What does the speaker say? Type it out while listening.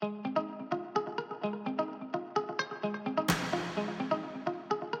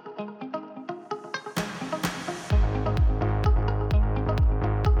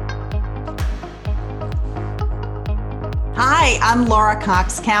Hi, I'm Laura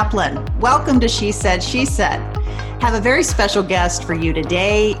Cox Kaplan. Welcome to She Said, She Said. Have a very special guest for you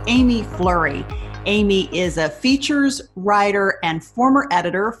today, Amy Fleury. Amy is a features writer and former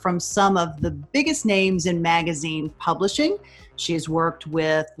editor from some of the biggest names in magazine publishing. She has worked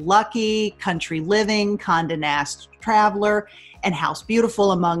with Lucky, Country Living, Condé Nast Traveler, and House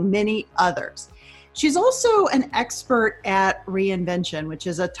Beautiful, among many others. She's also an expert at reinvention, which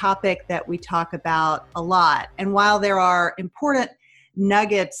is a topic that we talk about a lot. And while there are important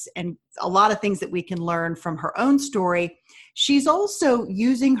nuggets and a lot of things that we can learn from her own story, she's also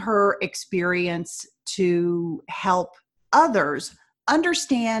using her experience to help others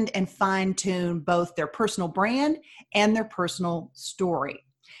understand and fine-tune both their personal brand and their personal story.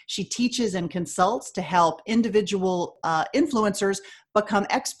 She teaches and consults to help individual influencers become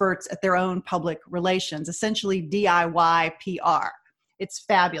experts at their own public relations, essentially DIY PR. It's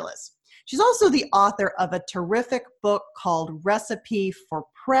fabulous. She's also the author of a terrific book called Recipe for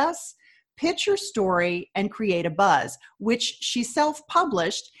Press, Pitch Your Story and Create a Buzz, which she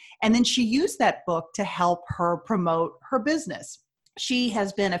self-published, and then she used that book to help her promote her business. She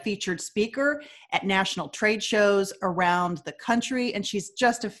has been a featured speaker at national trade shows around the country, and she's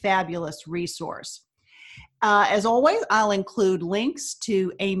just a fabulous resource. As always, I'll include links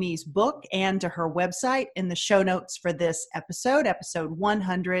to Amy's book and to her website in the show notes for this episode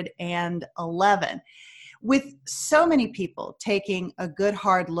 111. With so many people taking a good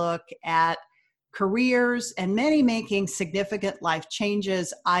hard look at careers and many making significant life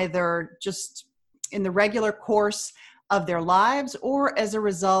changes, either just in the regular course of their lives or as a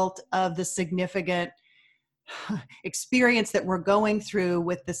result of the significant experience that we're going through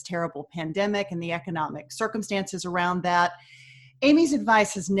with this terrible pandemic and the economic circumstances around that. Amy's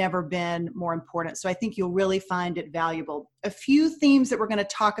advice has never been more important, so I think you'll really find it valuable. A few themes that we're going to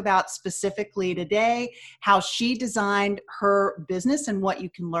talk about specifically today: how she designed her business and what you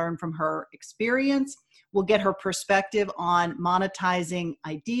can learn from her experience. We'll get her perspective on monetizing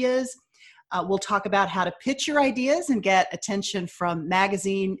ideas. We'll talk about how to pitch your ideas and get attention from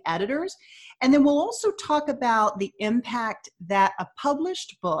magazine editors. And then we'll also talk about the impact that a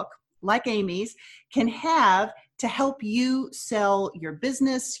published book like Amy's can have to help you sell your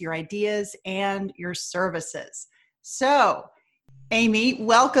business, your ideas, and your services. So, Amy,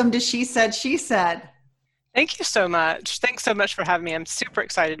 welcome to She Said, She Said. Thank you so much. Thanks so much for having me. I'm super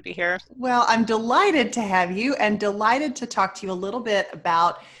excited to be here. Well, I'm delighted to have you and delighted to talk to you a little bit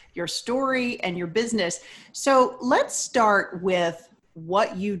about your story and your business. So let's start with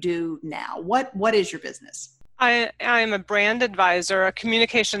what you do now. What is your business? I am a brand advisor, a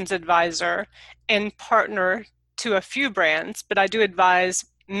communications advisor, and partner to a few brands, but I do advise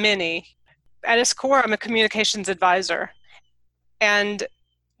many. At its core, I'm a communications advisor. And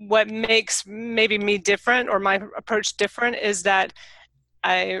what makes maybe me different or my approach different is that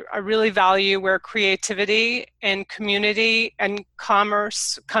I really value where creativity and community and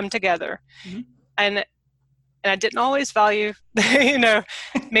commerce come together. Mm-hmm. And I didn't always value,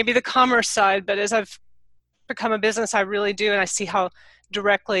 maybe the commerce side, but as I've become a business, I really do. And I see how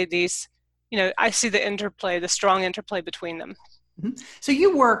directly these, I see the strong interplay between them. Mm-hmm. So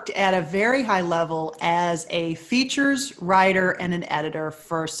you worked at a very high level as a features writer and an editor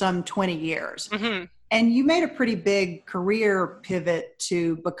for some 20 years. Mm-hmm. And you made a pretty big career pivot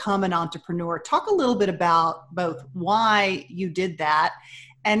to become an entrepreneur. Talk a little bit about both why you did that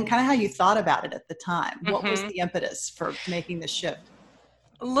and kind of how you thought about it at the time. Mm-hmm. What was the impetus for making this shift?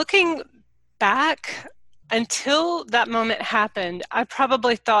 Looking back, until that moment happened, I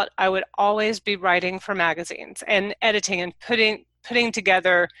probably thought I would always be writing for magazines and editing and putting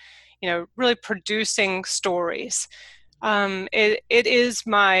together, really producing stories. It is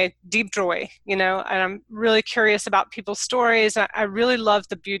my deep joy, and I'm really curious about people's stories. I really love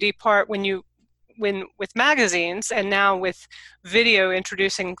the beauty part when with magazines and now with video,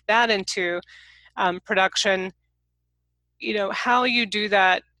 introducing that into production, how you do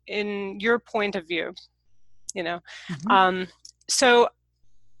that in your point of view, Mm-hmm. So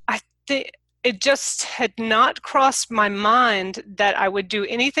I think it just had not crossed my mind that I would do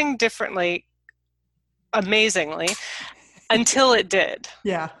anything differently, amazingly, until it did.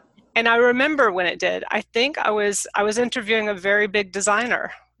 Yeah. And I remember when it did. I think I was interviewing a very big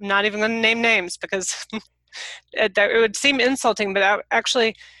designer. I'm not even going to name names because it would seem insulting, but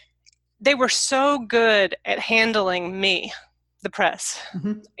they were so good at handling me, the press.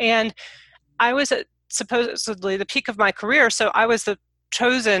 Mm-hmm. And I was at supposedly the peak of my career, so I was the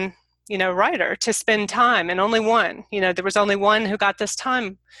chosen, writer to spend time, and only one. There was only one who got this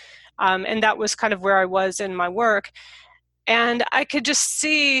time. And that was kind of where I was in my work. And I could just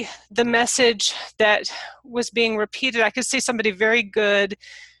see the message that was being repeated. I could see somebody very good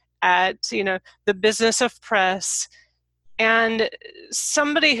at, the business of press, and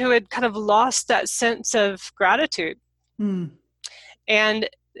somebody who had kind of lost that sense of gratitude. Mm. And,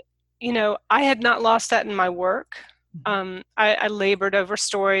 I had not lost that in my work. I labored over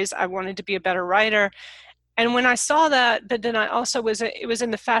stories. I wanted to be a better writer. And when I saw that, but then I also it was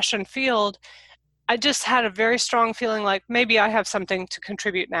in the fashion field, I just had a very strong feeling like maybe I have something to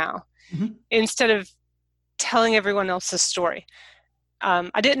contribute now, instead of telling everyone else's story.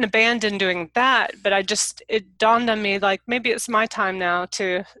 I didn't abandon doing that, but it dawned on me like maybe it's my time now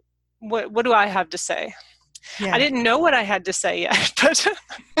to, what do I have to say? Yeah. I didn't know what I had to say yet, but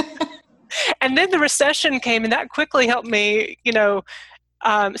and then the recession came, and that quickly helped me.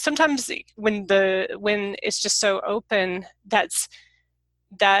 Sometimes when it's just so open, that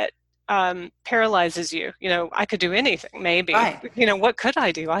paralyzes you. I could do anything, maybe. Right. What could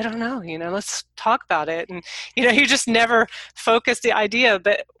I do? I don't know. Let's talk about it. And, you just never focus the idea.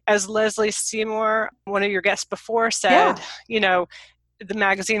 But as Leslie Seymour, one of your guests before, said, the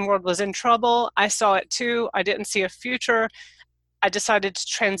magazine world was in trouble. I saw it too. I didn't see a future. I decided to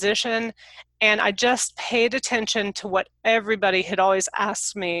transition, and I just paid attention to what everybody had always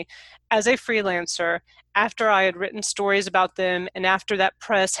asked me as a freelancer after I had written stories about them and after that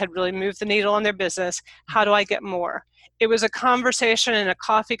press had really moved the needle on their business. How do I get more? It was a conversation, and a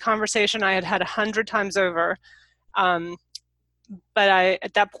coffee conversation I had had 100 times over. But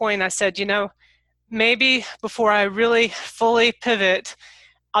at that point I said, maybe before I really fully pivot,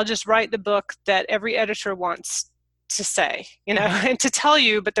 I'll just write the book that every editor wants to say, and to tell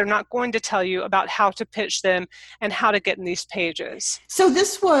you, but they're not going to tell you about how to pitch them and how to get in these pages. So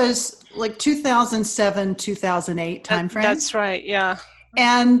this was like 2007, 2008 timeframe? That's right, yeah.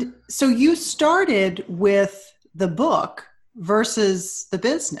 And so you started with the book versus the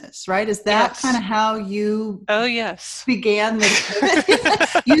business, right? Is that kind of how you began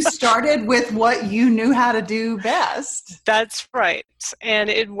this? You started with what you knew how to do best. That's right. And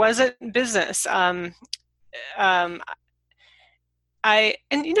it wasn't business.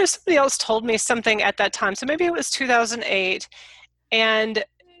 Somebody else told me something at that time, so maybe it was 2008, and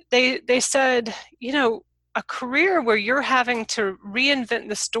they said, a career where you're having to reinvent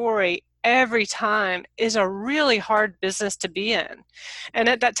the story every time is a really hard business to be in. And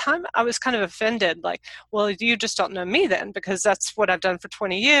at that time I was kind of offended, like, well, you just don't know me then, because that's what I've done for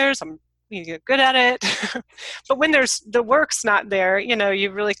 20 years. I'm good at it. But when the work's not there,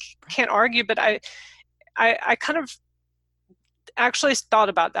 you really can't argue. But I kind of actually thought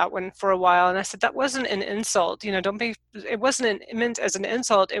about that one for a while, and I said, that wasn't an insult. It wasn't meant as an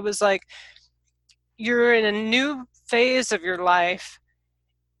insult. It was like, you're in a new phase of your life.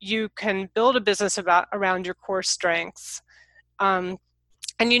 You can build a business around your core strengths. And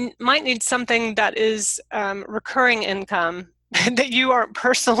you might need something that is recurring income, that you aren't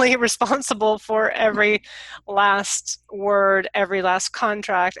personally responsible for every last word, every last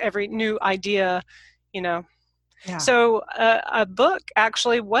contract, every new idea, Yeah. So a book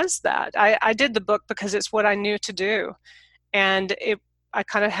actually was that. I did the book because it's what I knew to do. And I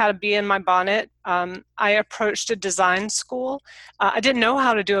kind of had a bee in my bonnet. I approached a design school. I didn't know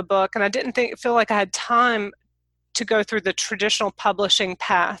how to do a book, and I didn't feel like I had time to go through the traditional publishing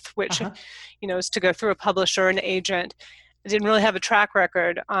path, which is to go through a publisher, an agent. I didn't really have a track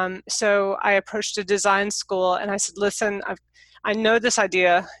record. So I approached a design school, and I said, listen, I know this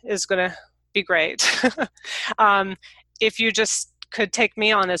idea is going to be great. If you just could take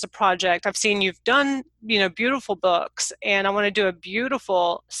me on as a project. I've seen you've done, beautiful books, and I want to do a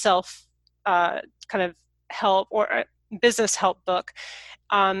beautiful self kind of help or business help book.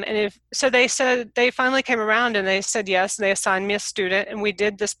 So they said, they finally came around and they said yes, and they assigned me a student, and we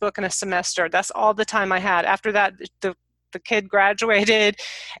did this book in a semester. That's all the time I had. After that, the kid graduated,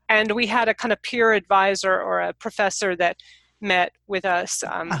 and we had a kind of peer advisor or a professor that met with us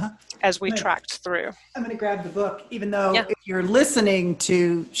as we tracked through. I'm going to grab the book, even though if you're listening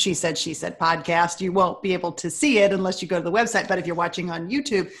to She Said podcast, you won't be able to see it unless you go to the website. But if you're watching on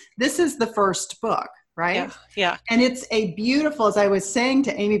YouTube, this is the first book, right? Yeah. And it's a beautiful, as I was saying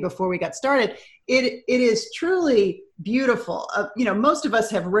to Amy before we got started, it is truly beautiful. Most of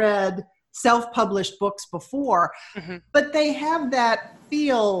us have read self-published books before, but they have that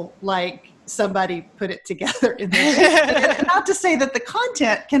feel like somebody put it together in there. Not to say that the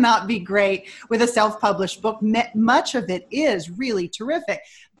content cannot be great with a self-published book. Much of it is really terrific.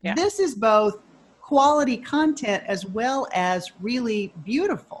 Yeah. This is both quality content as well as really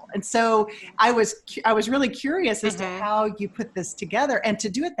beautiful. And so I was really curious as to how you put this together and to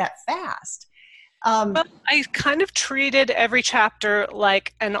do it that fast. Um, Well, I kind of treated every chapter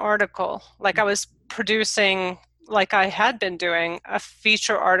like an article, like I was producing, like I had been doing, a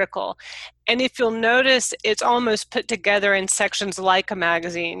feature article. And if you'll notice, it's almost put together in sections like a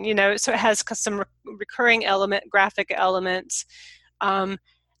magazine, so it has some recurring graphic elements. Um,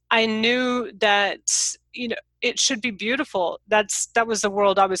 I knew that, it should be beautiful. That was the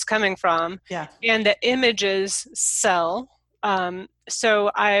world I was coming from. yeah. And the images sell.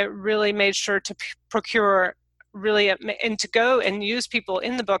 So I really made sure to procure really, and to go and use people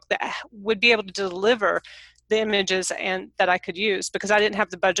in the book that would be able to deliver the images and that I could use, because I didn't have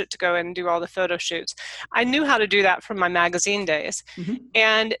the budget to go and do all the photo shoots. I knew how to do that from my magazine days. Mm-hmm.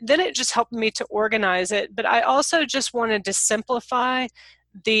 And then it just helped me to organize it. But I also just wanted to simplify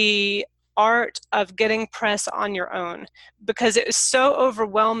the art of getting press on your own, because it was so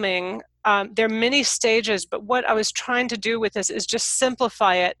overwhelming. There are many stages, but what I was trying to do with this is just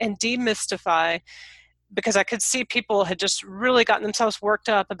simplify it and demystify, because I could see people had just really gotten themselves worked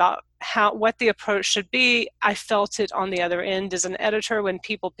up about what the approach should be. I felt it on the other end as an editor when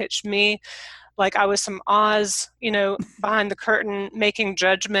people pitched me like I was some Oz, behind the curtain making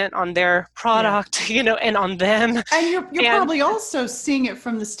judgment on their product, and on them. And you're probably also seeing it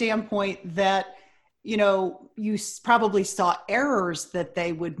from the standpoint that, you probably saw errors that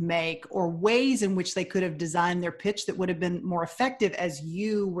they would make or ways in which they could have designed their pitch that would have been more effective as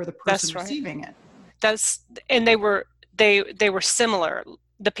you were the person receiving it. And they were similar.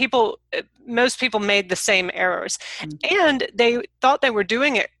 Most people made the same errors, and they thought they were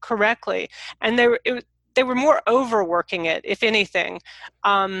doing it correctly, and they were more overworking it, if anything,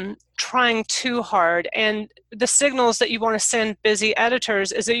 trying too hard. And the signals that you want to send busy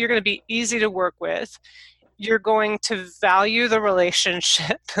editors is that you're going to be easy to work with, you're going to value the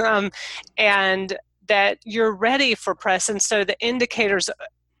relationship, and that you're ready for press. And so the indicators,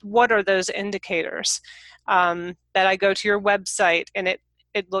 what are those indicators? That I go to your website and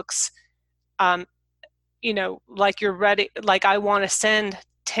it looks, like you're ready, like I want to send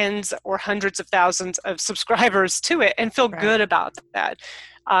tens or hundreds of thousands of subscribers to it and feel good about that.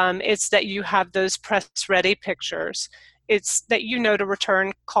 It's that you have those press ready pictures. It's that to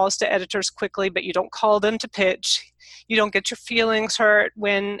return calls to editors quickly, but you don't call them to pitch. You don't get your feelings hurt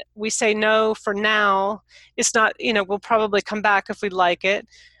when we say no for now. It's not, we'll probably come back if we like it.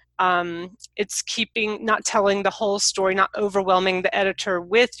 It's not telling the whole story, not overwhelming the editor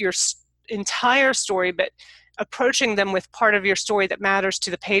with your entire story, but approaching them with part of your story that matters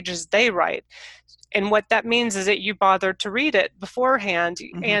to the pages they write. And what that means is that you bothered to read it beforehand,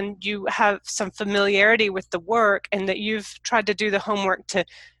 and you have some familiarity with the work, and that you've tried to do the homework to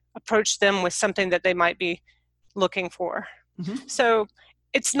approach them with something that they might be looking for. So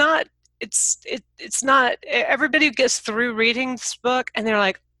it's not everybody gets through reading this book and they're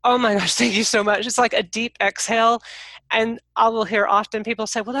like, oh my gosh, thank you so much. It's like a deep exhale. And I will hear often people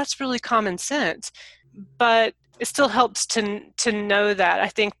say, well, that's really common sense. But it still helps to know that, I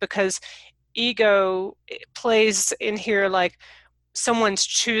think, because ego plays in here like someone's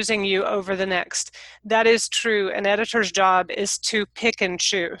choosing you over the next. That is true. An editor's job is to pick and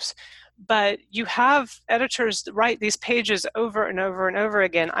choose. But you have editors write these pages over and over and over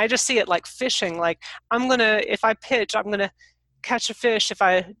again. I just see it like fishing. Like if I pitch, I'm going to catch a fish if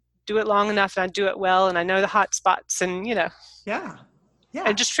I do it long enough and I do it well and I know the hot spots and Yeah.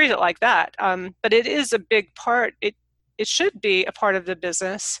 And just treat it like that. But it is a big part. It should be a part of the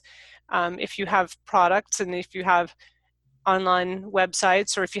business. If you have products and if you have online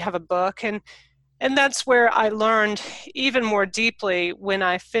websites or if you have a book, and that's where I learned even more deeply when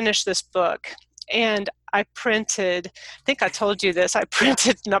I finished this book. And I printed, I think I told you this, I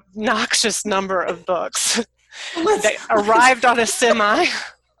printed an obnoxious number of books. They arrived on a semi.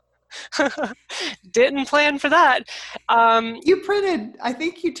 Didn't plan for that. You printed, I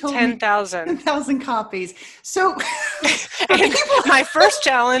think you told 10,000. 10,000 copies. So my first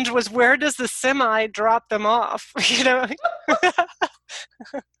challenge was, where does the semi drop them off?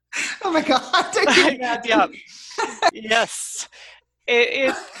 Oh my God. Yeah. Yes.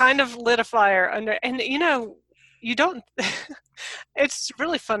 It kind of lit a fire under, and you don't, it's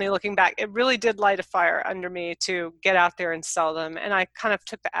really funny looking back. It really did light a fire under me to get out there and sell them. And I kind of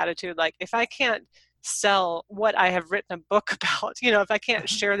took the attitude, like, if I can't sell what I have written a book about, if I can't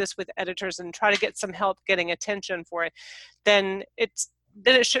share this with editors and try to get some help getting attention for it, then it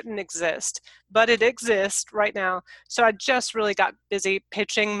shouldn't exist. But it exists right now. So I just really got busy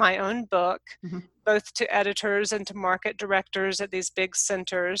pitching my own book, both to editors and to market directors at these big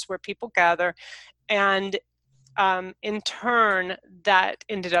centers where people gather. And in turn, that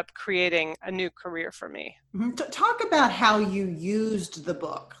ended up creating a new career for me. Mm-hmm. Talk about how you used the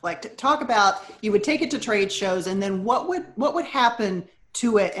book. Like, talk about, you would take it to trade shows, and then what would happen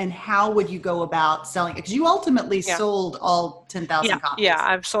to it, and how would you go about selling it? Because you ultimately sold all 10,000 copies. Yeah,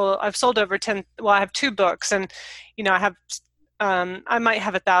 I've sold over 10. Well, I have 2 books, and I have I might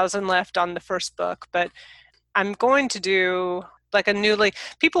have 1,000 left on the first book, but I'm going to do like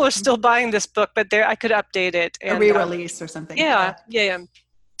people are still buying this book, but I could update it and a re-release or something. Yeah.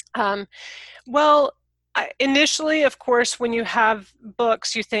 Well, initially, of course, when you have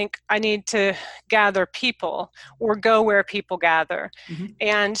books, you think, I need to gather people or go where people gather. Mm-hmm.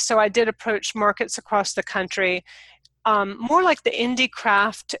 And so I did approach markets across the country, more like the indie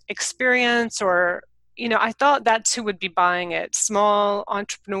craft experience, or, I thought that's who would be buying it. Small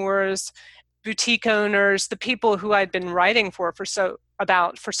entrepreneurs, boutique owners, the people who I'd been writing for so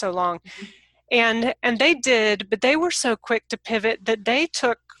long. Mm-hmm. And they did, but they were so quick to pivot that they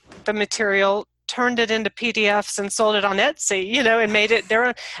took the material, turned it into PDFs and sold it on Etsy, and made it their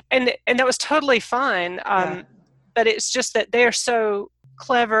own. And that was totally fine. But it's just that they're so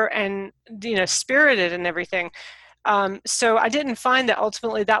clever and, spirited and everything. So I didn't find that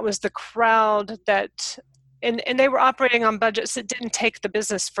ultimately that was the crowd that, and they were operating on budgets that didn't take the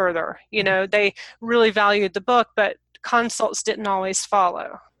business further. They really valued the book, but consults didn't always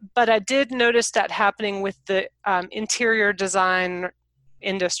follow. But I did notice that happening with the interior design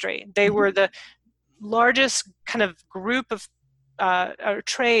industry. They were the largest kind of group of or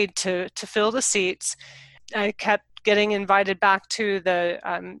trade to fill the seats. I kept getting invited back to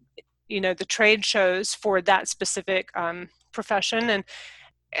the the trade shows for that specific profession,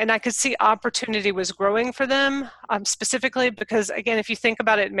 and I could see opportunity was growing for them, specifically because, again, if you think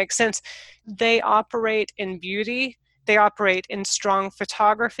about it, it makes sense. They operate in beauty, they operate in strong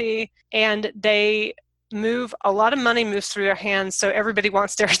photography, and a lot of money moves through their hands, so everybody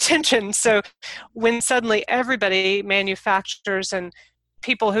wants their attention. So when suddenly everybody, manufacturers and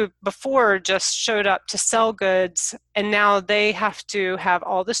people who before just showed up to sell goods, and now they have to have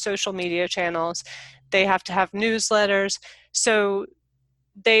all the social media channels, they have to have newsletters. So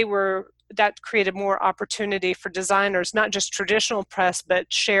that created more opportunity for designers, not just traditional press,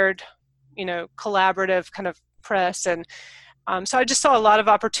 but shared, collaborative kind of press. And so I just saw a lot of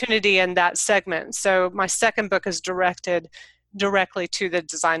opportunity in that segment. So my second book is directed directly to the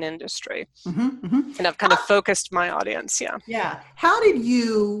design industry. Mm-hmm, mm-hmm. And I've kind of focused my audience. Yeah. How did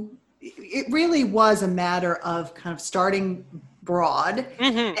it really was a matter of kind of starting broad,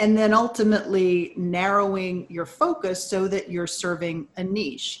 mm-hmm. and then ultimately narrowing your focus so that you're serving a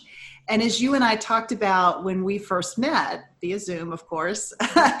niche. And as you and I talked about when we first met, via Zoom, of course,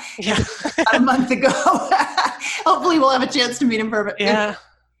 a month ago, hopefully we'll have a chance to meet in person. Yeah.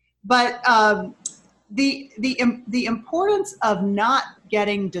 But the importance of not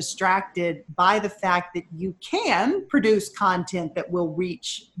getting distracted by the fact that you can produce content that will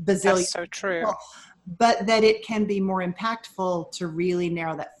reach bazillions. That's so true. People, but that it can be more impactful to really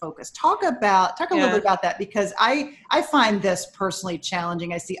narrow that focus. Talk a little bit about that, because I find this personally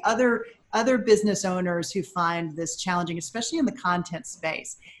challenging. I see other business owners who find this challenging, especially in the content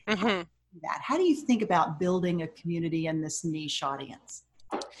space. Mm-hmm. How do you think about building a community in this niche audience?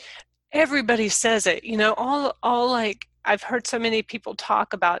 Everybody says it, all like, I've heard so many people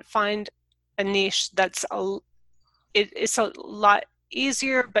talk about, find a niche that's it's a lot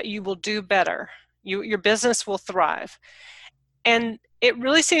easier, but you will do better. Your business will thrive. And it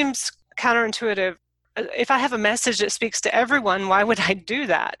really seems counterintuitive. If I have a message that speaks to everyone, why would I do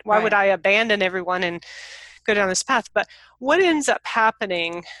that? Why would I abandon everyone and go down this path? But what ends up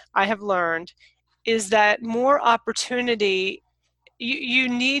happening, I have learned, is that more opportunity, you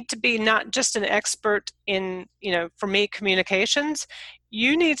need to be not just an expert in, for me, communications.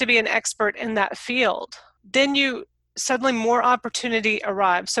 You need to be an expert in that field. Then suddenly more opportunity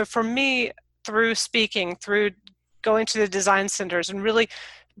arrives. So for me, through speaking, through going to the design centers and really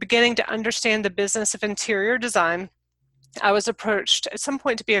beginning to understand the business of interior design, I was approached at some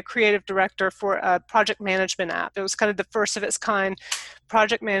point to be a creative director for a project management app. It was kind of the first of its kind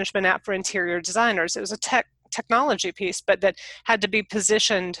project management app for interior designers. It was a technology piece, but that had to be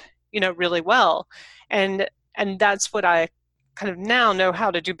positioned, really well. And that's what I kind of now know how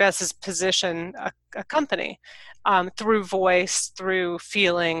to do best, is position a company through voice, through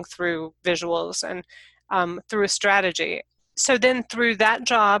feeling, through visuals, and through a strategy. So then through that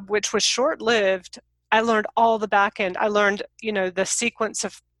job, which was short-lived, I learned all the back end. I learned, the sequence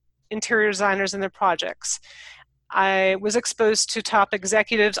of interior designers and their projects. I was exposed to top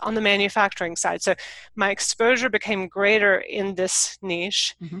executives on the manufacturing side. So my exposure became greater in this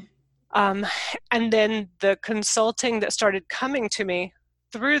niche. Mm-hmm. Um, and then the consulting that started coming to me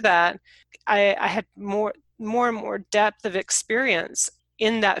through that, I had more and more depth of experience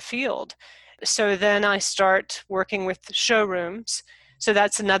in that field. So then I start working with showrooms. So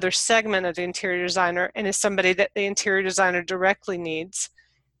that's another segment of the interior designer, and is somebody that the interior designer directly needs,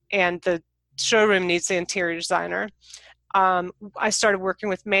 and the showroom needs the interior designer. I started working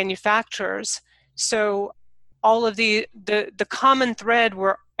with manufacturers. So all of the common thread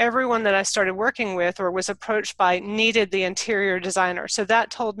were everyone that I started working with or was approached by needed the interior designer. So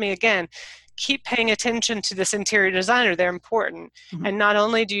that told me again, keep paying attention to this interior designer. They're important. Mm-hmm. And not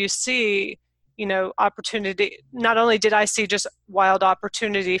only do you see, opportunity, not only did I see just wild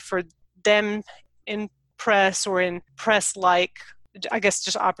opportunity for them in press or in press like, I guess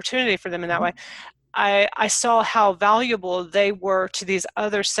just opportunity for them in that Mm-hmm. way. I saw how valuable they were to these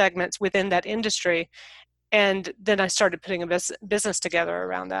other segments within that industry. And then I started putting a business together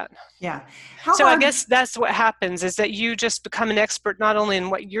around that. Yeah. How So I hard? guess that's what happens, is that you just become an expert not only in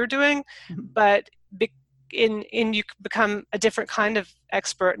what you're doing, Mhm. but in you become a different kind of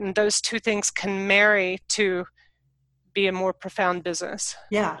expert, and those two things can marry to be a more profound business.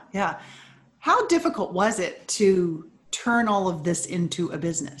 Yeah, yeah. How difficult was it to turn all of this into a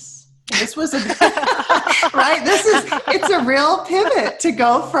business? This was a right. It's a real pivot to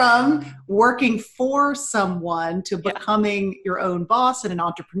go from working for someone to Yeah, becoming your own boss and an yeah,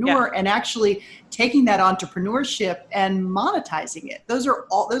 entrepreneur, and actually taking that entrepreneurship and monetizing it. Those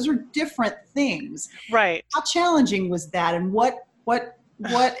are different things. right. How challenging was that, and what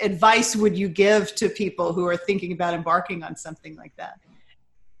advice would you give to people who are thinking about embarking on something like that?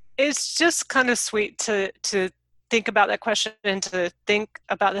 It's just kind of sweet to think about that question and to think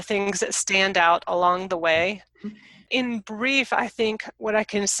about the things that stand out along the way. In brief, I think what I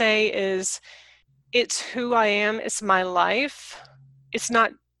can say is it's who I am, it's my life. It's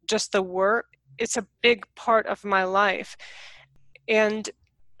not just the work, it's a big part of my life. And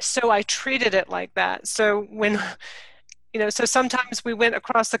so I treated it like that. So when so sometimes we went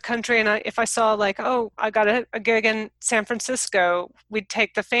across the country, and if I saw like, oh, I got a gig in San Francisco, we'd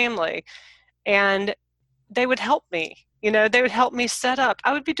take the family, and they would help me. They would help me set up.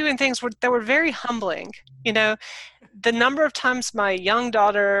 I would be doing things that were very humbling. You know, the number of times my young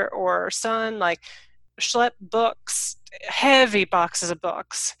daughter or son like schlepped books, heavy boxes of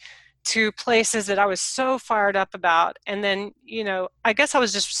books, to places that I was so fired up about. And then, I guess I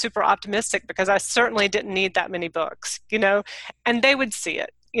was just super optimistic because I certainly didn't need that many books, and they would see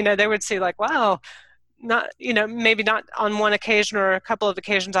it. They would see like, wow, not, maybe not on one occasion or a couple of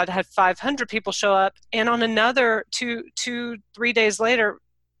occasions I'd had 500 people show up, and on another 3 days later,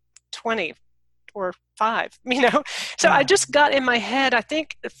 20 or 5, So I Yeah. just got in my head, I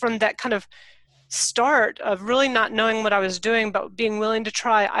think, from that kind of start of really not knowing what I was doing, but being willing to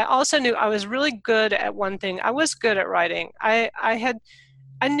try. I also knew I was really good at one thing. I was good at writing. I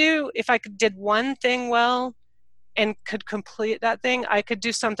knew if I did one thing well and could complete that thing, I could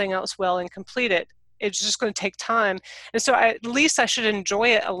do something else well and complete it. It's just going to take time. And so at least I should enjoy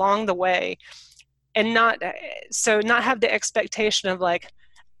it along the way, and not have the expectation of like,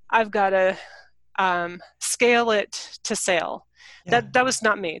 I've got to scale it to sale. Yeah. That was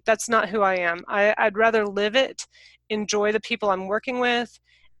not me. That's not who I am. I'd rather live it, enjoy the people I'm working with,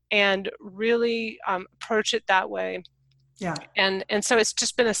 and really approach it that way. Yeah. And so it's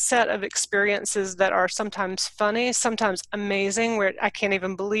just been a set of experiences that are sometimes funny, sometimes amazing, where I can't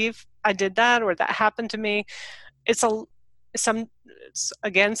even believe I did that or that happened to me. It's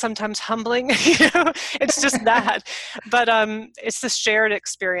again sometimes humbling. It's just that, but it's the shared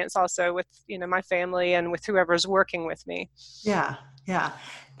experience also with my family and with whoever's working with me. Yeah. Yeah.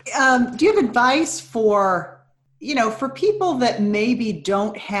 Do you have advice for people that maybe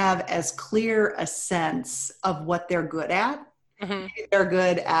don't have as clear a sense of what they're good at? Mm-hmm. Maybe they're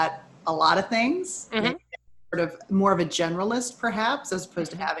good at a lot of things. Mm-hmm. Maybe they're sort of more of a generalist, perhaps, as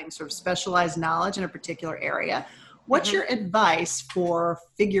opposed Mm-hmm. to having sort of specialized knowledge in a particular area. What's Mm-hmm. your advice for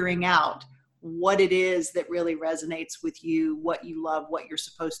figuring out what it is that really resonates with you, what you love, what you're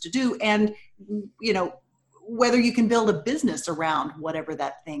supposed to do, and whether you can build a business around whatever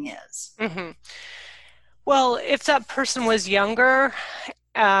that thing is? Mm-hmm. Well, if that person was younger,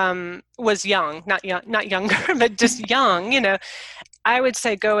 was young, not younger, but just young, I would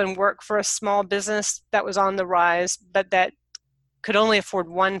say go and work for a small business that was on the rise, but that could only afford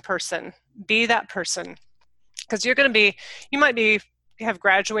one person. Be that person, because you might have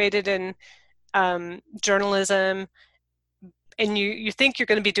graduated in journalism, and you think you're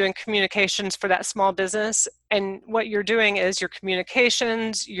going to be doing communications for that small business, and what you're doing is your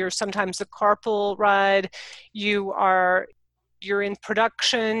communications, you're sometimes the carpool ride, you are you're in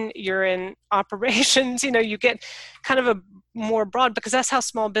production, you're in operations, you get kind of a more broad, because that's how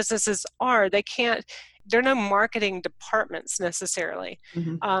small businesses are. There are no marketing departments necessarily.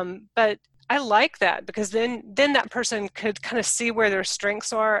 But I like that, because then that person could kind of see where their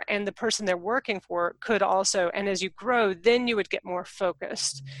strengths are, and the person they're working for could also, and as you grow, then you would get more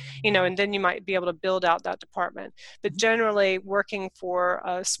focused, and then you might be able to build out that department. But generally, working for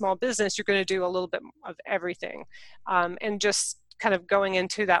a small business, you're going to do a little bit of everything, and just kind of going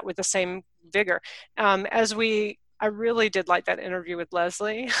into that with the same vigor. I really did like that interview with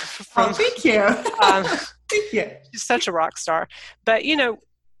Leslie. Thank you. Thank you. She's such a rock star. But,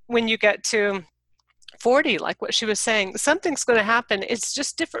 when you get to 40, like what she was saying, something's going to happen. It's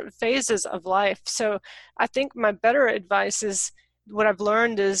just different phases of life. So I think my better advice is, what I've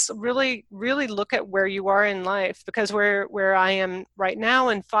learned is really, really look at where you are in life, because where I am right now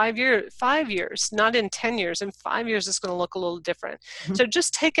in 5 years, not in 10 years, in 5 years, it's going to look a little different. So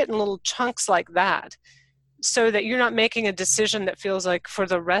just take it in little chunks like that, so that you're not making a decision that feels like for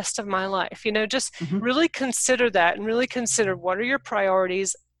the rest of my life. Just really consider that, and really consider, what are your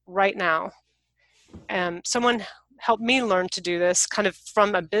priorities right now? Someone helped me learn to do this kind of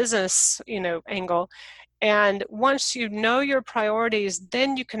from a business, angle. And once you know your priorities,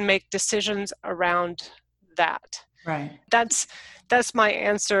 then you can make decisions around that. Right. That's my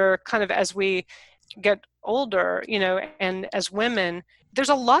answer, kind of as we get older, and as women, there's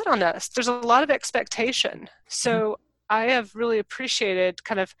a lot on us. There's a lot of expectation. So I have really appreciated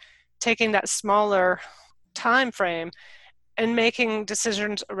kind of taking that smaller time frame and making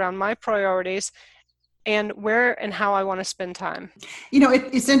decisions around my priorities and where and how I want to spend time.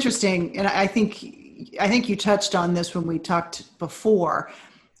 It's interesting, and I think you touched on this when we talked before.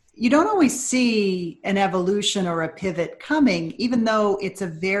 You don't always see an evolution or a pivot coming, even though it's a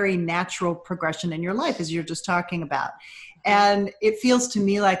very natural progression in your life, as you're just talking about. And it feels to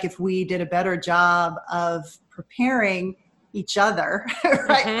me like if we did a better job of preparing each other,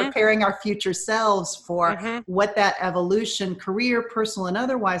 right? Preparing our future selves for what that evolution, career, personal, and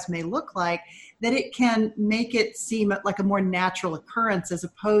otherwise may look like, that it can make it seem like a more natural occurrence, as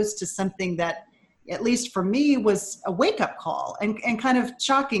opposed to something that, at least for me, was a wake-up call and kind of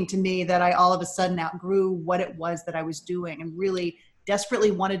shocking to me, that I all of a sudden outgrew what it was that I was doing and really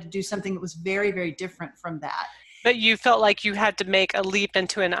desperately wanted to do something that was very, very different from that. But you felt like you had to make a leap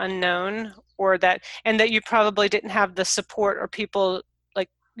into an unknown, and that you probably didn't have the support, or people, like,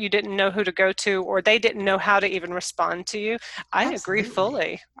 you didn't know who to go to, or they didn't know how to even respond to you. I agree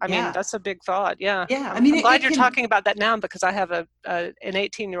fully. I mean, that's a big thought. Yeah. Yeah. I'm glad you're talking about that now, because I have an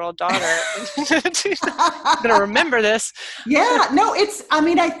 18-year-old daughter. I'm going to remember this. Yeah. No,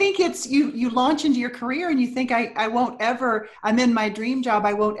 I think it's, you launch into your career and you think, I won't ever, I'm in my dream job,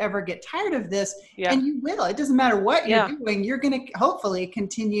 I won't ever get tired of this. Yeah. And you will. It doesn't matter what you're doing. You're going to hopefully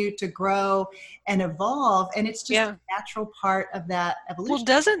continue to grow and evolve. And it's just a natural part of that evolution. Well,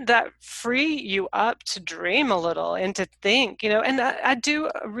 doesn't that free you up to dream a little and to think, and I do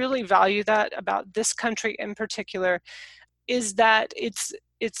really value that about this country in particular, is that it's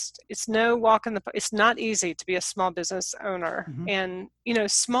no walk in the park. It's not easy to be a small business owner. And,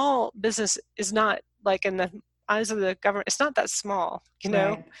 small business is not, like, in the eyes of the government, it's not that small,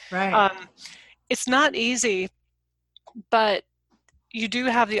 Right. It's not easy, but you do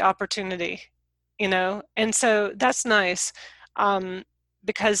have the opportunity, and so that's nice.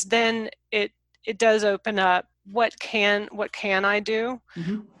 Because then it does open up, what can I do?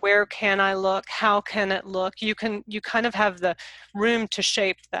 Where can I look? How can it look? You kind of have the room to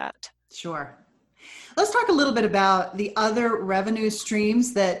shape that. Sure. Let's talk a little bit about the other revenue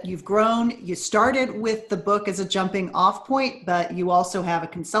streams that you've grown. You started with the book as a jumping off point, but you also have a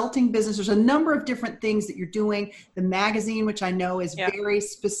consulting business. There's a number of different things that you're doing. The magazine, which I know is very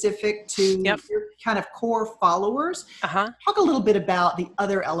specific to your kind of core followers. Talk a little bit about the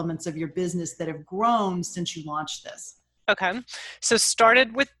other elements of your business that have grown since you launched this. Okay. So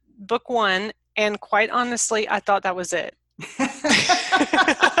started with book one, and quite honestly, I thought that was it.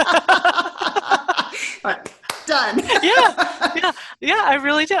 Done. Yeah, I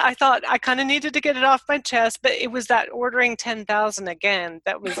really did. I thought I kind of needed to get it off my chest, but it was that ordering 10,000 again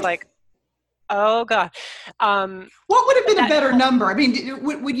that was like, oh God. What would have been a better number? I mean,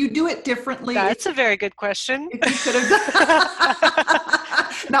 would you do it differently? That's a very good question. If you could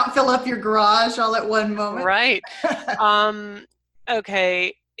have not fill up your garage all at one moment. Right.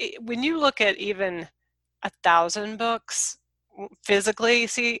 Okay. When you look at even 1,000 books physically,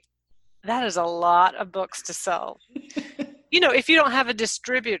 see, that is a lot of books to sell. If you don't have a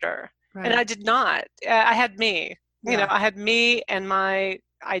distributor, and I did not, I had me, I had me and my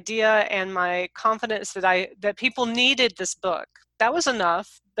idea and my confidence that people needed this book. That was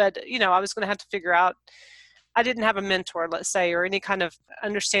enough. But, I was going to have to figure out, I didn't have a mentor, let's say, or any kind of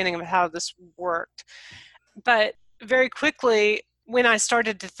understanding of how this worked. But very quickly, when I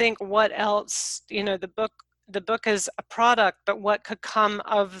started to think what else, the book is a product, but what could come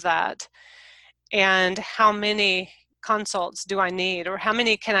of that, and how many consults do I need, or how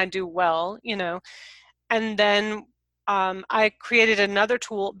many can I do well, and then I created another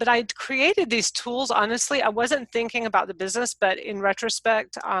tool. But I created these tools, honestly, I wasn't thinking about the business, but in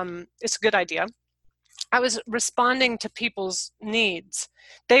retrospect, it's a good idea. I was responding to people's needs.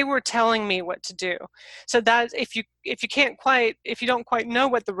 They were telling me what to do. So that if you don't quite know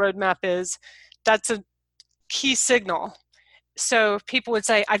what the roadmap is, that's a key signal. So people would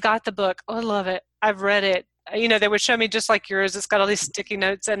say, I got the book. Oh, I love it. I've read it. They would show me just like yours. It's got all these sticky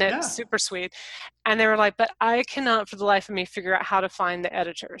notes in it. Yeah. Super sweet. And they were like, but I cannot for the life of me figure out how to find the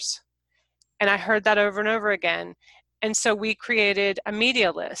editors. And I heard that over and over again. And so we created a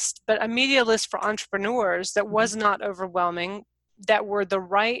media list, but a media list for entrepreneurs that was not overwhelming, that were the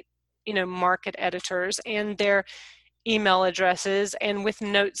right, market editors and their email addresses, and with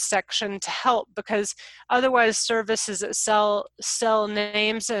notes section to help, because otherwise services that sell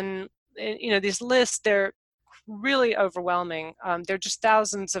names and these lists, they're really overwhelming. They're just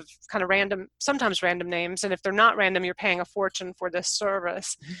thousands of kind of random, sometimes random names, and if they're not random, you're paying a fortune for this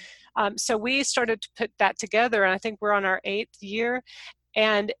service. So we started to put that together, and I think we're on our 8th year,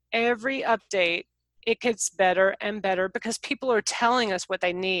 and every update, it gets better and better because people are telling us what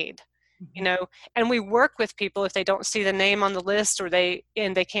they need. And we work with people. If they don't see the name on the list, or they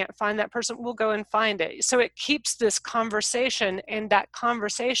can't find that person, we'll go and find it. So it keeps this conversation, and that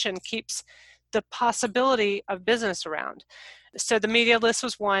conversation keeps the possibility of business around. So the media list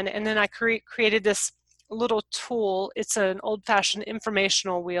was one, and then I created this little tool. It's an old-fashioned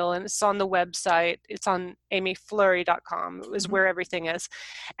informational wheel, and it's on the website. It's on amyfleury.com. It was where everything is.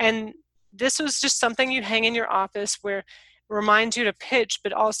 And this was just something you hang in your office, where reminds you to pitch,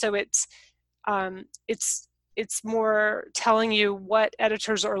 but also it's more telling you what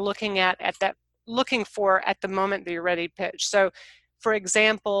editors are looking for at the moment that you're ready to pitch. So, for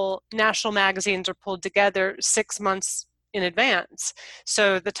example, national magazines are pulled together 6 months in advance.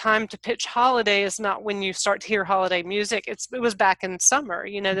 So the time to pitch holiday is not when you start to hear holiday music. It was back in summer.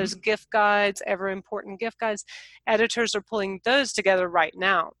 There's gift guides, ever important gift guides. Editors are pulling those together right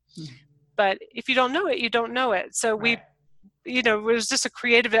now. But if you don't know it, you don't know it. So it was just a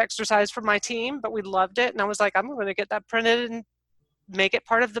creative exercise for my team, but we loved it. And I was like, I'm going to get that printed and make it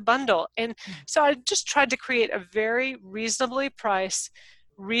part of the bundle. And so I just tried to create a very reasonably priced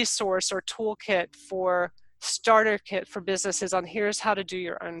resource or toolkit for starter kit for businesses on here's how to do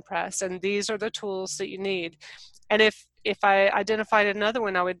your own press. And these are the tools that you need. And if I identified another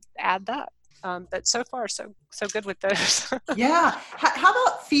one, I would add that. But so far, so good with those. Yeah. How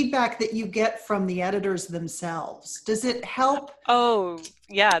about feedback that you get from the editors themselves? Does it help? Oh,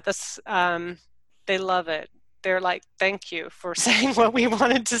 yeah. That's they love it. They're like, thank you for saying what we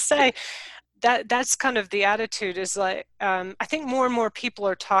wanted to say. That's kind of the attitude, is like, I think more and more people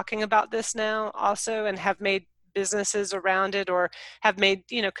are talking about this now also, and have made businesses around it, or have made,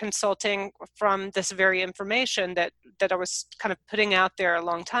 consulting from this very information that I was kind of putting out there a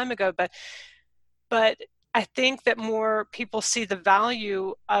long time ago. But I think that more people see the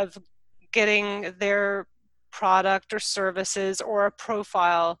value of getting their product or services or a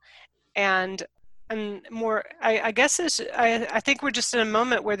profile, and more, I guess I think we're just in a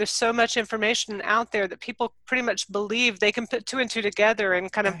moment where there's so much information out there that people pretty much believe they can put 2 and 2 together and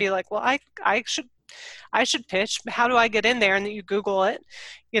kind of be like, well, I should pitch. How do I get in there? And then you Google it,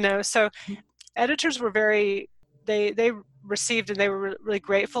 So editors were they received, and they were really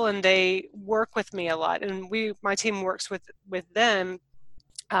grateful, and they work with me a lot. And my team works with them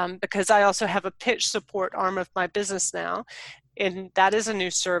because I also have a pitch support arm of my business now. And that is a new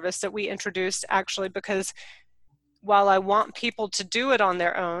service that we introduced, actually, because while I want people to do it on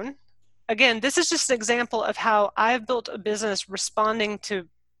their own, again, this is just an example of how I've built a business responding to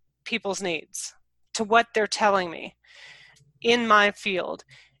people's needs, to what they're telling me in my field.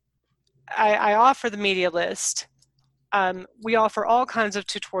 I offer the media list. We offer all kinds of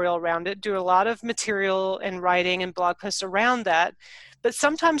tutorial around it, do a lot of material and writing and blog posts around that. But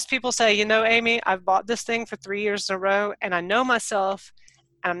sometimes people say, Amy, I've bought this thing for 3 years in a row, and I know myself,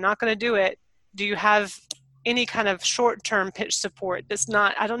 and I'm not going to do it. Do you have any kind of short-term pitch support that's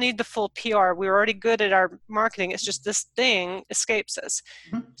not, I don't need the full PR. We're already good at our marketing. It's just this thing escapes us.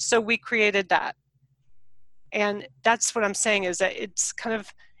 So we created that. And that's what I'm saying, is that it's kind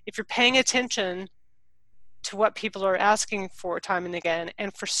of, if you're paying attention, to what people are asking for time and again.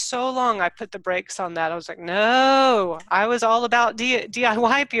 And for so long, I put the brakes on that. I was like, no, I was all about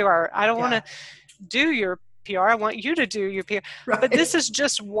DIY PR. I don't want to do your PR. I want you to do your PR. Right. But this is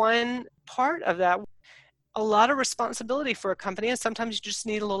just one part of that. A lot of responsibility for a company, and sometimes you just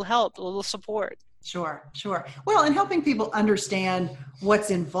need a little help, a little support. Sure. Well, and helping people understand what's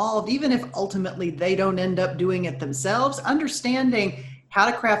involved, even if ultimately they don't end up doing it themselves, understanding how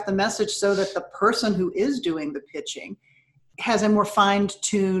to craft the message so that the person who is doing the pitching has a more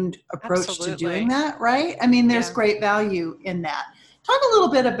fine-tuned approach Absolutely. To doing that, right? I mean, there's great value in that. Talk a little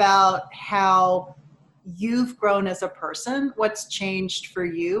bit about how you've grown as a person. What's changed for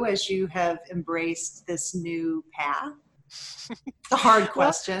you as you have embraced this new path? It's a hard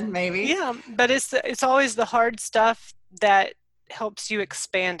question, maybe. Yeah, but it's always the hard stuff that helps you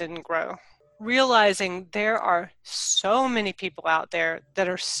expand and grow. Realizing there are so many people out there that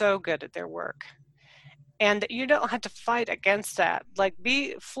are so good at their work, and you don't have to fight against that. Like,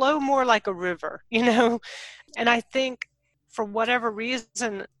 flow more like a river, you know? And I think for whatever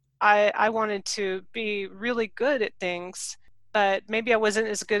reason, I wanted to be really good at things, but maybe I wasn't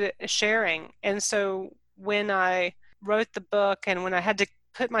as good at sharing. And so when I wrote the book and when I had to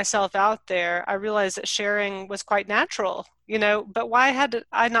put myself out there, I realized that sharing was quite natural, you know, but why had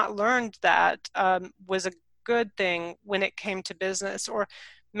I not learned that was a good thing when it came to business? Or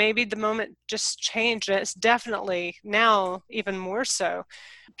maybe the moment just changed, and it's definitely now even more so.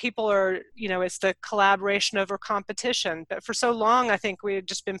 People are, you know, it's the collaboration over competition. But for so long, I think we had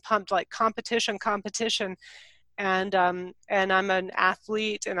just been pumped like competition. And I'm an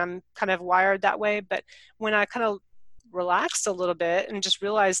athlete and I'm kind of wired that way. But when I kind of relaxed a little bit and just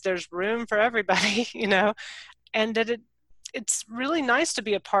realized there's room for everybody, you know, and that it's really nice to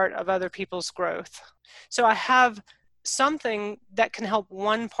be a part of other people's growth. So I have something that can help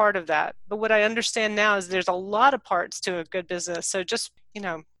one part of that. But what I understand now is there's a lot of parts to a good business. So just, you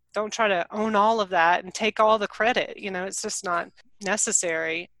know, don't try to own all of that and take all the credit. You know, it's just not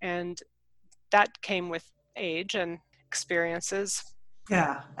necessary. And that came with age and experiences.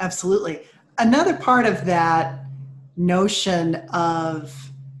 Yeah, absolutely. Another part of that notion of,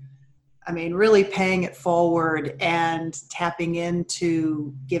 I mean, really paying it forward and tapping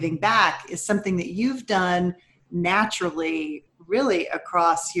into giving back is something that you've done naturally, really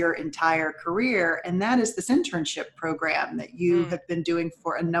across your entire career. And that is this internship program that you have been doing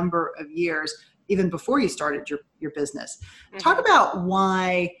for a number of years, even before you started your business. Talk about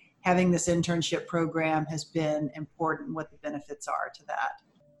why having this internship program has been important, what the benefits are to that.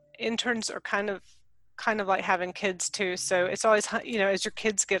 Interns are kind of like having kids too. So it's always, you know, as your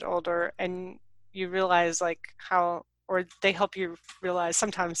kids get older and you realize like how, or they help you realize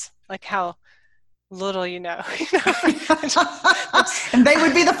sometimes like how little you know. And they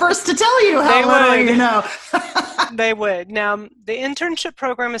would be the first to tell you how little you know. They would. Now, the internship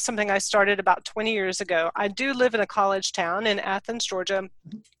program is something I started about 20 years ago. I do live in a college town in Athens, Georgia.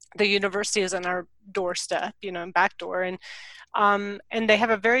 The university is on our doorstep, you know, back door. And they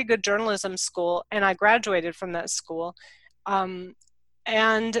have a very good journalism school, and I graduated from that school.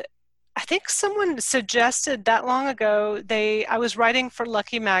 And I think someone suggested that long ago, I was writing for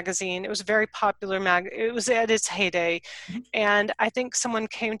Lucky Magazine. It was a very popular it was at its heyday. And I think someone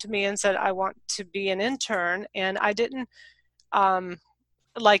came to me and said, I want to be an intern. And I didn't,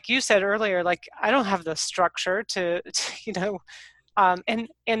 like you said earlier, like I don't have the structure to you know,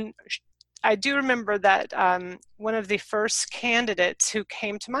 and I do remember that one of the first candidates who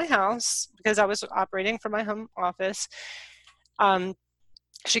came to my house, because I was operating from my home office,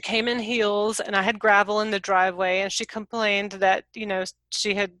 she came in heels and I had gravel in the driveway, and she complained that, you know,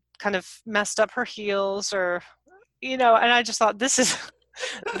 she had kind of messed up her heels, or, you know, and I just thought this is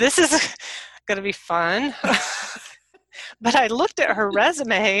going to be fun. But I looked at her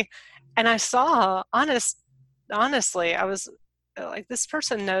resume and I saw, honestly, I was like, this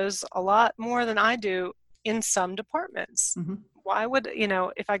person knows a lot more than I do in some departments. Why would, you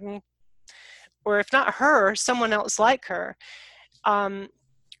know, if I can, or if not her, someone else like her.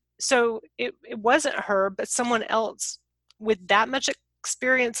 So it wasn't her, but someone else with that much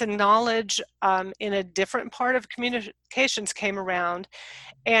experience and knowledge in a different part of communications came around,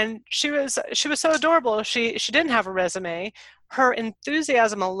 and she was so adorable. She didn't have a resume. Her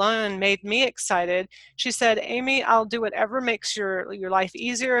enthusiasm alone made me excited. She said, Amy, I'll do whatever makes your life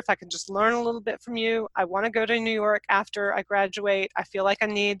easier. If I can just learn a little bit from you. I want to go to New York after I graduate. I feel like I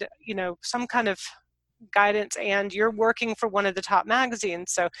need, you know, some kind of guidance, and you're working for one of the top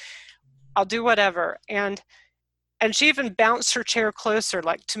magazines, so I'll do whatever. And she even bounced her chair closer,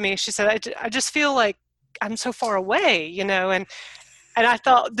 like, to me. She said, I just feel like I'm so far away, you know, and And I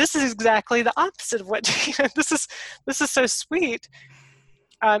thought, this is exactly the opposite of what, this is so sweet.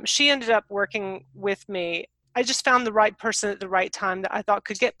 She ended up working with me. I just found the right person at the right time that I thought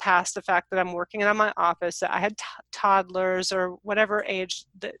could get past the fact that I'm working in my office, that I had toddlers or whatever age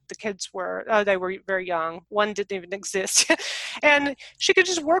the kids were. Oh, they were very young. One didn't even exist. And she could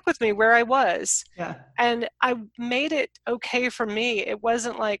just work with me where I was. Yeah. And I made it okay for me. It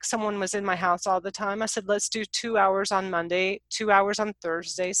wasn't like someone was in my house all the time. I said, let's do 2 hours on Monday, 2 hours on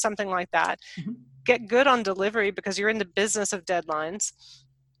Thursday, something like that. Mm-hmm. Get good on delivery because you're in the business of deadlines.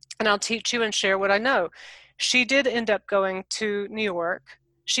 And I'll teach you and share what I know. She did end up going to New York.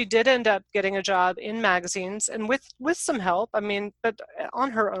 She did end up getting a job in magazines and with some help, but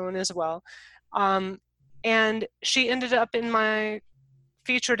on her own as well. And she ended up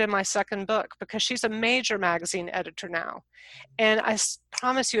featured in my second book because she's a major magazine editor now. And I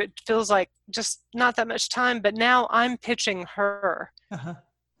promise you, it feels like just not that much time, but now I'm pitching her. Uh-huh.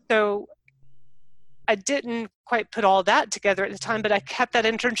 So I didn't quite put all that together at the time, but I kept that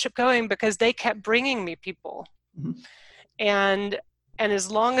internship going because they kept bringing me people. Mm-hmm. And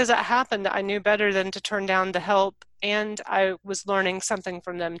as long as that happened, I knew better than to turn down the help, and I was learning something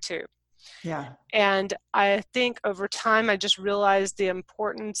from them too. Yeah. And I think over time, I just realized the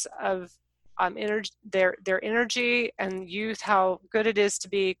importance of their energy and youth, how good it is to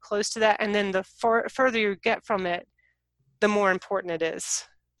be close to that. And then the further you get from it, the more important it is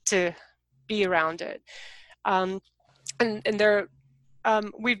to be around it. And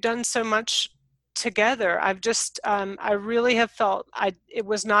we've done so much together. I really have felt it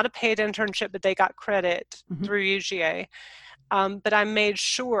was not a paid internship, but they got credit mm-hmm. through UGA. But I made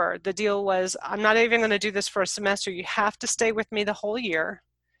sure the deal was, I'm not even going to do this for a semester. You have to stay with me the whole year.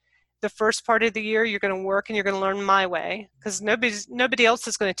 The first part of the year, you're going to work and you're going to learn my way, because nobody else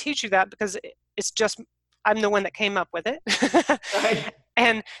is going to teach you that, because it's just, I'm the one that came up with it. Right.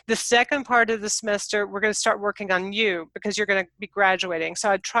 And the second part of the semester, we're going to start working on you because you're going to be graduating.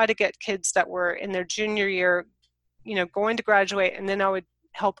 So I'd try to get kids that were in their junior year, going to graduate, and then I would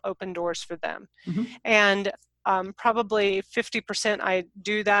help open doors for them. Mm-hmm. And probably 50% I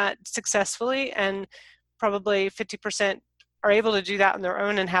do that successfully, and probably 50% are able to do that on their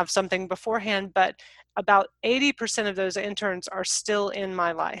own and have something beforehand. But about 80% of those interns are still in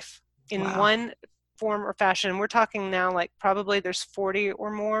my life in Wow. one form or fashion. We're talking now like probably there's 40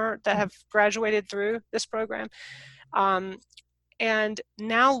 or more that have graduated through this program. And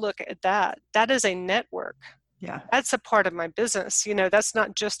now look at that. That is a network. Yeah. That's a part of my business. That's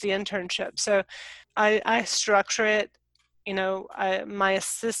not just the internship. So I structure it. My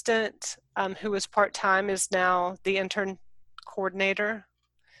assistant, who was part-time, is now the intern coordinator.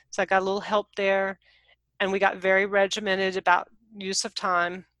 So I got a little help there, and we got very regimented about use of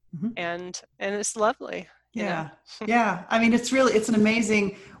time. Mm-hmm. And it's lovely. Yeah. Yeah. It's an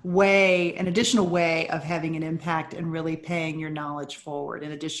amazing way, an additional way of having an impact and really paying your knowledge forward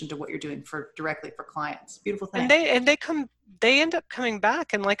in addition to what you're doing directly for clients. Beautiful thing. And they end up coming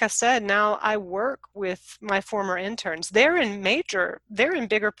back. And like I said, now I work with my former interns. They're in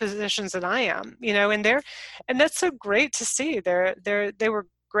bigger positions than I am, and that's so great to see. They were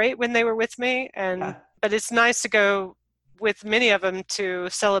great when they were with me. But it's nice to go with many of them to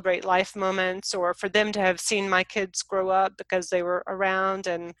celebrate life moments, or for them to have seen my kids grow up because they were around.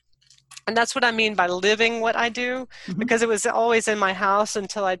 And that's what I mean by living what I do, mm-hmm. because it was always in my house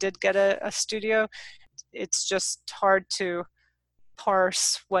until I did get a studio. It's just hard to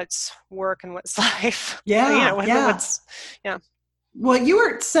parse what's work and what's life. Yeah. Yeah. Well, you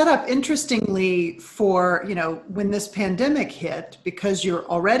were set up interestingly for, when this pandemic hit, because you're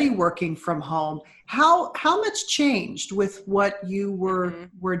already working from home. How much changed with what you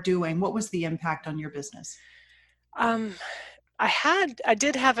were doing? What was the impact on your business? I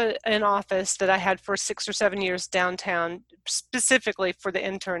did have an office that I had for 6 or 7 years downtown, specifically for the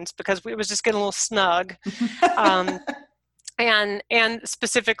interns, because it was just getting a little snug. And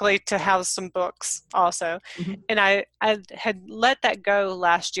specifically to house some books also. Mm-hmm. And I had let that go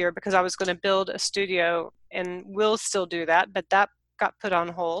last year because I was going to build a studio, and will still do that, but that got put on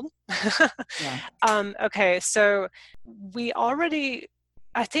hold. Yeah. Okay, so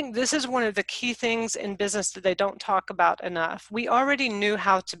I think this is one of the key things in business that they don't talk about enough. We already knew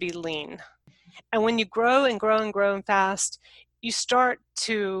how to be lean. And when you grow and grow and grow and fast, you start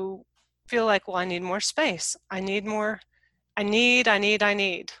to feel like, well, I need more space. I need.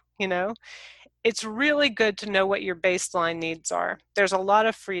 It's really good to know what your baseline needs are. There's a lot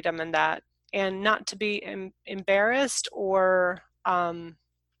of freedom in that, and not to be embarrassed or, to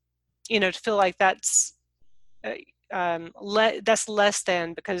feel like that's less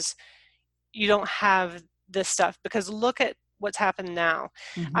than because you don't have this stuff. Because look at what's happened now.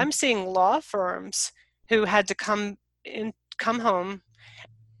 Mm-hmm. I'm seeing law firms who had to come home,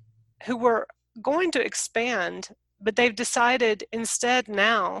 who were going to expand, but they've decided instead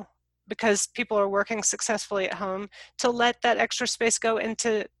now, because people are working successfully at home, to let that extra space go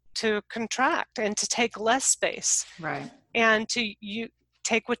into to contract and to take less space, right, and to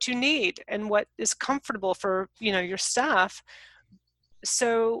take what you need and what is comfortable for your staff.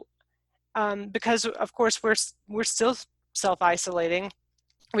 So because of course we're still self-isolating,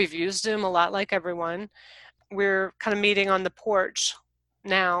 we've used Zoom a lot like everyone. We're kind of meeting on the porch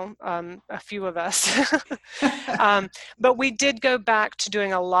now, a few of us. But we did go back to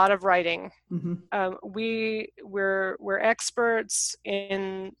doing a lot of writing. mm-hmm. We're experts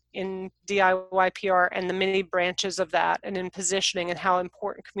in DIY PR and the many branches of that, and in positioning, and how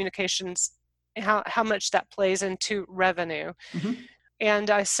important communications, how much that plays into revenue. Mm-hmm. And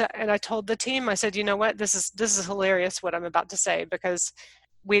I told the team, I said, you know what, this is hilarious what I'm about to say, because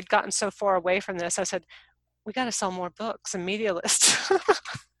we'd gotten so far away from this. I said, we got to sell more books and media lists.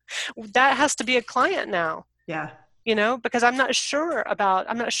 That has to be a client now. Yeah. Because I'm not sure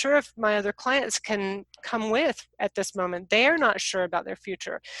if my other clients can come with at this moment. They are not sure about their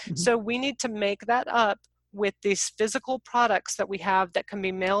future. Mm-hmm. So we need to make that up with these physical products that we have that can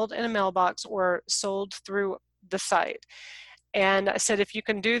be mailed in a mailbox or sold through the site. And I said, if you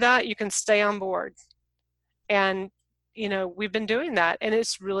can do that, you can stay on board. And we've been doing that, and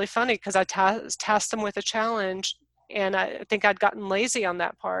it's really funny because I tasked them with a challenge, and I think I'd gotten lazy on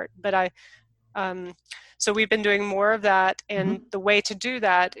that part. But so we've been doing more of that, and mm-hmm. the way to do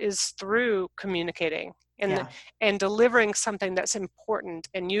that is through communicating and delivering something that's important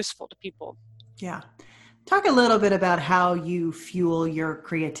and useful to people. Yeah. Talk a little bit about how you fuel your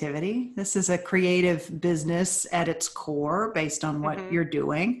creativity. This is a creative business at its core, based on what Mm-hmm. you're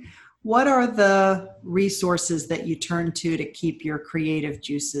doing. What are the resources that you turn to keep your creative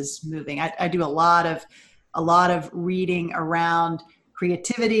juices moving? I do a lot of reading around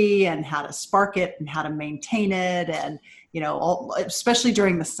creativity and how to spark it and how to maintain it. And, especially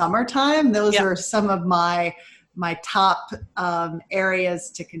during the summertime, those are some of my top areas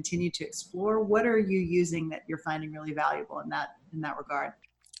to continue to explore. What are you using that you're finding really valuable in that regard?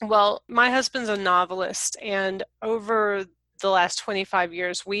 Well, my husband's a novelist, and over the last 25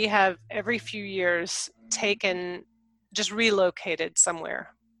 years, we have every few years just relocated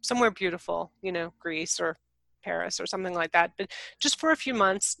somewhere beautiful, Greece or Paris or something like that, but just for a few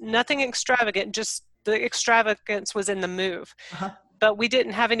months, nothing extravagant, just the extravagance was in the move. Uh-huh. But we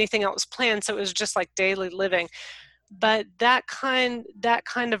didn't have anything else planned, so it was just like daily living. But that kind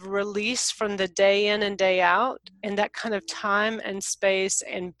of release from the day in and day out, and that kind of time and space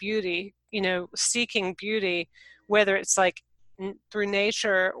and beauty, seeking beauty, whether it's like through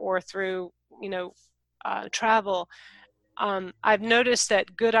nature or through travel, I've noticed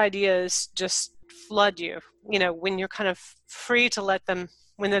that good ideas just flood you, when you're kind of free to let them,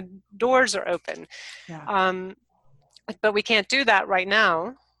 when the doors are open. Yeah. But we can't do that right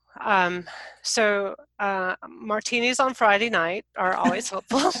now. So martinis on Friday night are always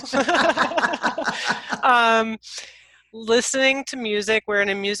helpful. Listening to music. We're in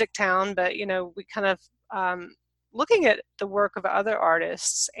a music town, but we kind of looking at the work of other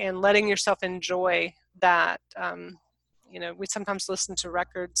artists and letting yourself enjoy that. We sometimes listen to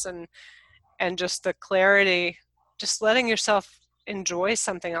records and just the clarity, just letting yourself enjoy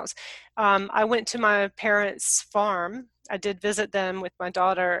something else. I went to my parents' farm. I did visit them with my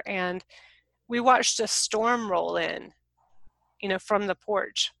daughter, and we watched a storm roll in, from the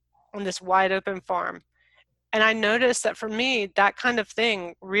porch on this wide open farm. And I noticed that for me, that kind of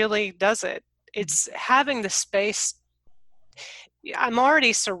thing really does it. It's having the space. I'm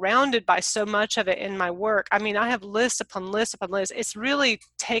already surrounded by so much of it in my work. I mean, I have list upon list upon list. It's really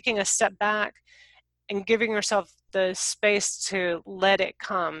taking a step back and giving yourself the space to let it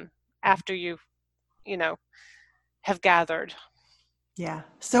come after you have gathered. Yeah.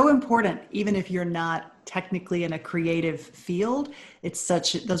 So important. Even if you're not technically in a creative field,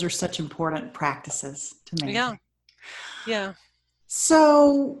 those are such important practices to make. Yeah. Yeah.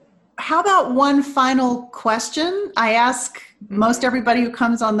 So how about one final question? I ask most everybody who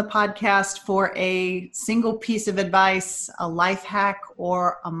comes on the podcast for a single piece of advice, a life hack,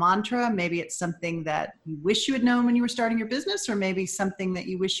 or a mantra. Maybe it's something that you wish you had known when you were starting your business, or maybe something that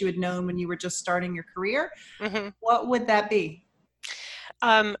you wish you had known when you were just starting your career. Mm-hmm. What would that be?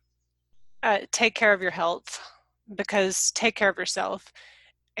 Take care of your health, because take care of yourself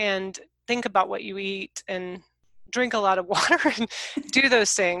and think about what you eat and drink a lot of water and do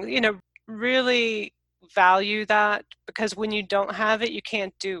those things. Really value that, because when you don't have it, you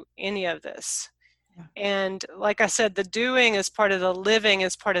can't do any of this. Yeah. And like I said, the doing is part of the living,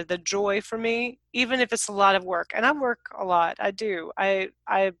 is part of the joy for me, even if it's a lot of work. And I work a lot. I do. I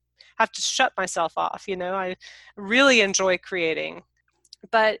have to shut myself off. I really enjoy creating.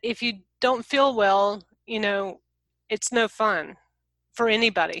 But if you don't feel well, it's no fun for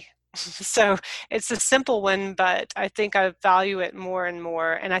anybody. So it's a simple one, but I think I value it more and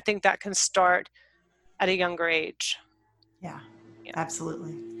more. And I think that can start at a younger age. Yeah, Yeah.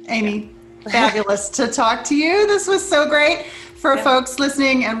 absolutely. Amy, fabulous to talk to you. This was so great. For folks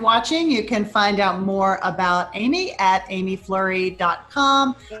listening and watching, you can find out more about Amy at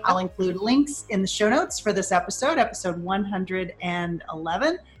amyfleury.com. I'll include links in the show notes for this episode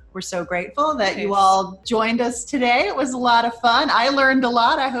 111. We're so grateful that you all joined us today. It was a lot of fun. I learned a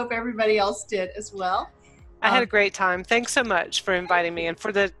lot. I hope everybody else did as well. I had a great time. Thanks so much for inviting me and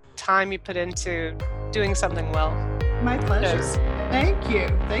for the time you put into doing something well. My pleasure. Thank you.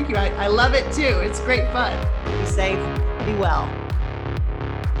 Thank you. I love it too. It's great fun. Be safe. Be well.